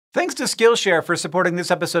Thanks to Skillshare for supporting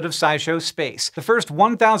this episode of SciShow Space. The first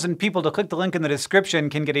 1,000 people to click the link in the description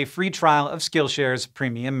can get a free trial of Skillshare's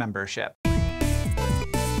premium membership.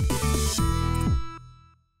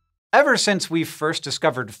 Ever since we first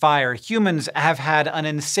discovered fire, humans have had an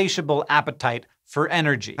insatiable appetite for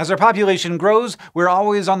energy. As our population grows, we're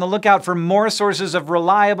always on the lookout for more sources of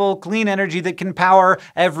reliable, clean energy that can power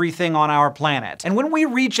everything on our planet. And when we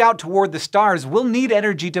reach out toward the stars, we'll need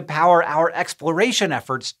energy to power our exploration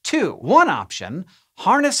efforts too. One option: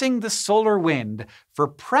 harnessing the solar wind for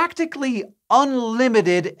practically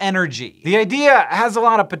unlimited energy. The idea has a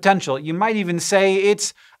lot of potential. You might even say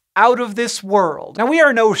it's out of this world. Now, we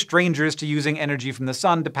are no strangers to using energy from the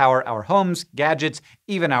sun to power our homes, gadgets,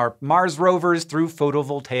 even our Mars rovers through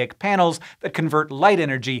photovoltaic panels that convert light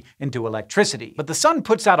energy into electricity. But the sun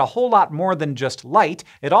puts out a whole lot more than just light.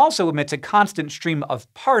 It also emits a constant stream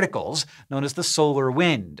of particles, known as the solar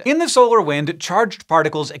wind. In the solar wind, charged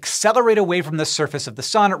particles accelerate away from the surface of the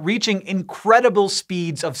sun, reaching incredible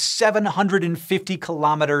speeds of 750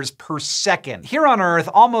 kilometers per second. Here on Earth,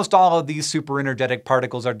 almost all of these superenergetic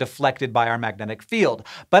particles are deflected by our magnetic field.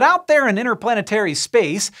 But out there in interplanetary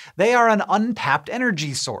space, they are an untapped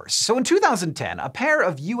energy source. So in 2010, a pair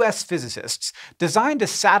of US physicists designed a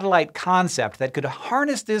satellite concept that could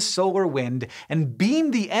harness this solar wind and beam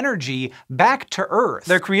the energy back to Earth.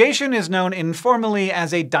 Their creation is known informally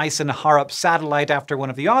as a Dyson-Harrop satellite, after one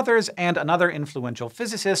of the authors and another influential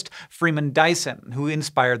physicist, Freeman Dyson, who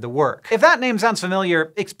inspired the work. If that name sounds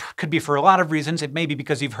familiar, it could be for a lot of reasons. It may be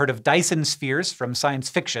because you've heard of Dyson spheres from science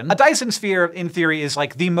fiction. A Dyson sphere, in theory, is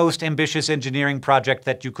like the most ambitious engineering project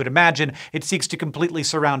that you could imagine. It seeks to completely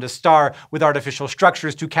surround a star with artificial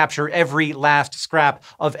structures to capture every last scrap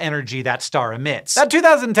of energy that star emits. That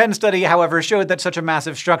 2010 study, however, showed that such a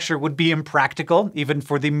massive structure would be impractical, even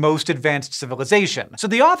for the most advanced civilization. So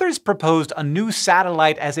the authors proposed a new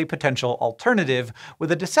satellite as a potential alternative, with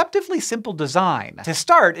a deceptively simple design. To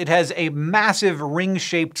start, it has a massive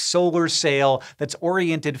ring-shaped solar sail that's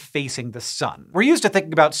oriented facing the sun. We're used to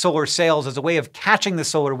thinking about solar sails as a way of catching the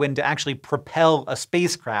solar wind to actually propel a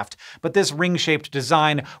spacecraft, but this ring-shaped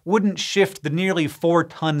design wouldn't shift the nearly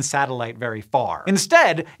 4-ton satellite very far.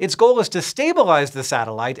 Instead, its goal is to stabilize the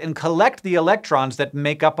satellite and collect the electrons that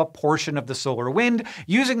make up a portion of the solar wind,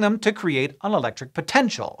 using them to create an electric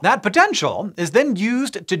potential. That potential is then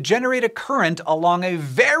used to generate a current along a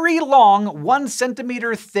very long, 1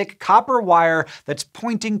 centimeter thick copper wire that's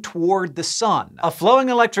pointing toward the sun. A flowing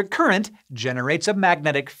electric current generates a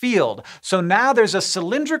magnetic field. So now there's a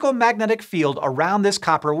cylindrical magnetic field around this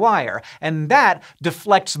copper wire, and that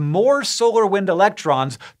deflects more solar wind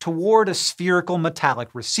electrons toward a spherical metallic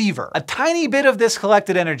receiver. A tiny bit of this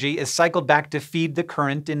collected energy is cycled back to feed the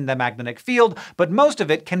current in the magnetic field, but most of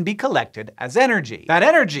it can be collected as energy. That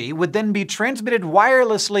energy would then be transmitted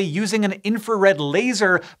wirelessly using an infrared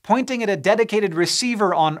laser pointing at a dedicated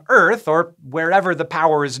receiver on Earth, or wherever the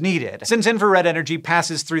power is needed. Since infrared energy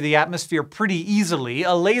passes through the atmosphere pretty easily,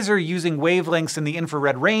 a laser using wavelengths in the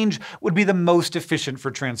infrared range would be the most efficient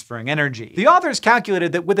for transferring energy. The authors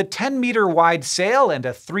calculated that with a 10-meter wide sail and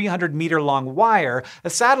a 300-meter long wire, a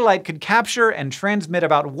satellite could capture and transmit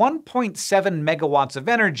about 1.7 megawatts of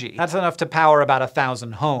energy. That's enough to power about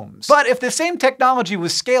 1,000 homes. But if the same technology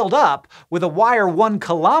was scaled up, with a wire 1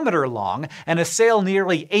 kilometer long and a sail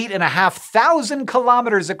nearly 8,500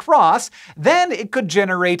 kilometers across, then it could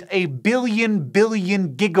generate a billion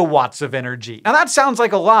gigawatts of energy. Now that sounds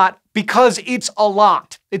like a lot, because it's a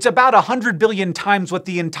lot. It's about 100 billion times what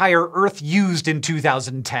the entire Earth used in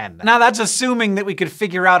 2010. Now that's assuming that we could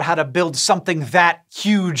figure out how to build something that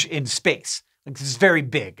huge in space. This is very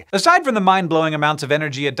big. Aside from the mind-blowing amounts of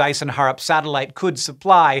energy a Dyson-Harrop satellite could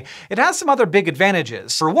supply, it has some other big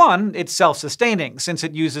advantages. For one, it's self-sustaining, since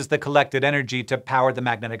it uses the collected energy to power the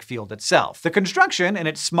magnetic field itself. The construction, in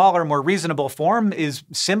its smaller, more reasonable form, is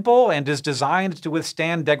simple and is designed to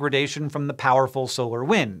withstand degradation from the powerful solar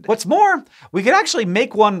wind. What's more, we could actually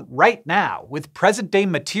make one right now, with present-day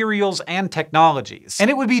materials and technologies.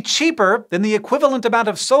 And it would be cheaper than the equivalent amount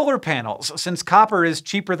of solar panels, since copper is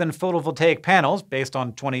cheaper than photovoltaic panels based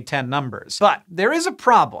on 2010 numbers. But there is a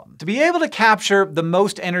problem. To be able to capture the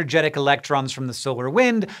most energetic electrons from the solar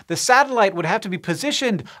wind, the satellite would have to be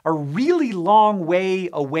positioned a really long way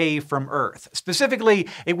away from Earth. Specifically,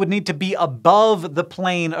 it would need to be above the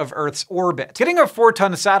plane of Earth's orbit. Getting a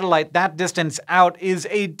 4-ton satellite that distance out is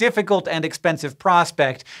a difficult and expensive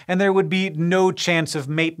prospect, and there would be no chance of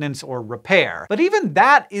maintenance or repair. But even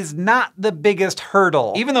that is not the biggest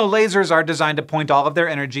hurdle. Even though lasers are designed to point all of their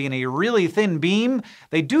energy in a really thin thin beam,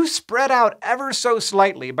 they do spread out ever so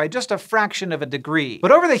slightly by just a fraction of a degree.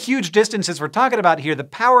 But over the huge distances we're talking about here, the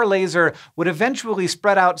power laser would eventually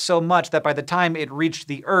spread out so much that by the time it reached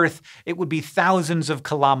the Earth, it would be thousands of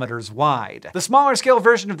kilometers wide. The smaller scale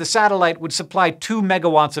version of the satellite would supply 2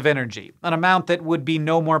 megawatts of energy, an amount that would be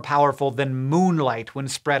no more powerful than moonlight when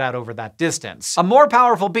spread out over that distance. A more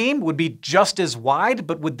powerful beam would be just as wide,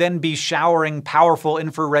 but would then be showering powerful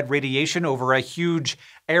infrared radiation over a huge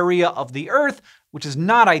area of the Earth, which is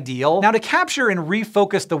not ideal. Now, to capture and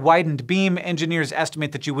refocus the widened beam, engineers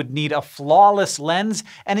estimate that you would need a flawless lens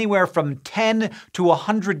anywhere from 10 to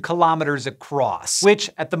 100 kilometers across, which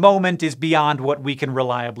at the moment is beyond what we can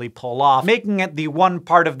reliably pull off, making it the one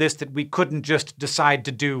part of this that we couldn't just decide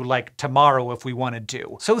to do like tomorrow if we wanted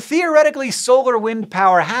to. So theoretically, solar wind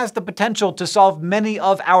power has the potential to solve many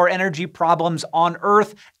of our energy problems on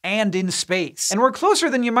Earth and in space. And we're closer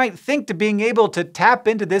than you might think to being able to tap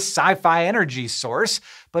into this sci-fi energy source,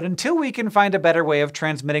 but until we can find a better way of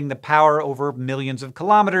transmitting the power over millions of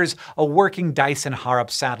kilometers, a working Dyson-Harp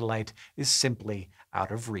satellite is simply out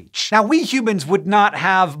of reach. Now, we humans would not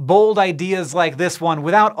have bold ideas like this one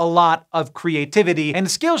without a lot of creativity, and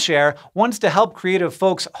Skillshare wants to help creative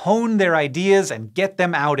folks hone their ideas and get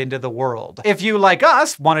them out into the world. If you, like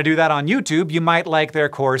us, want to do that on YouTube, you might like their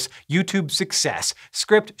course, YouTube Success: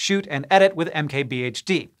 Script, Shoot, and Edit with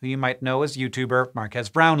MKBHD, who you might know as YouTuber Marques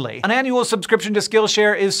Brownlee. An annual subscription to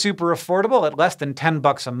Skillshare is super affordable at less than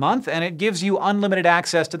 $10 a month, and it gives you unlimited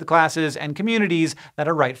access to the classes and communities that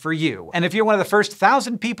are right for you. And if you're one of the first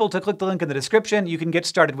 1,000 people to click the link in the description, you can get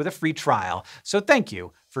started with a free trial. So thank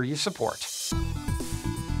you for your support.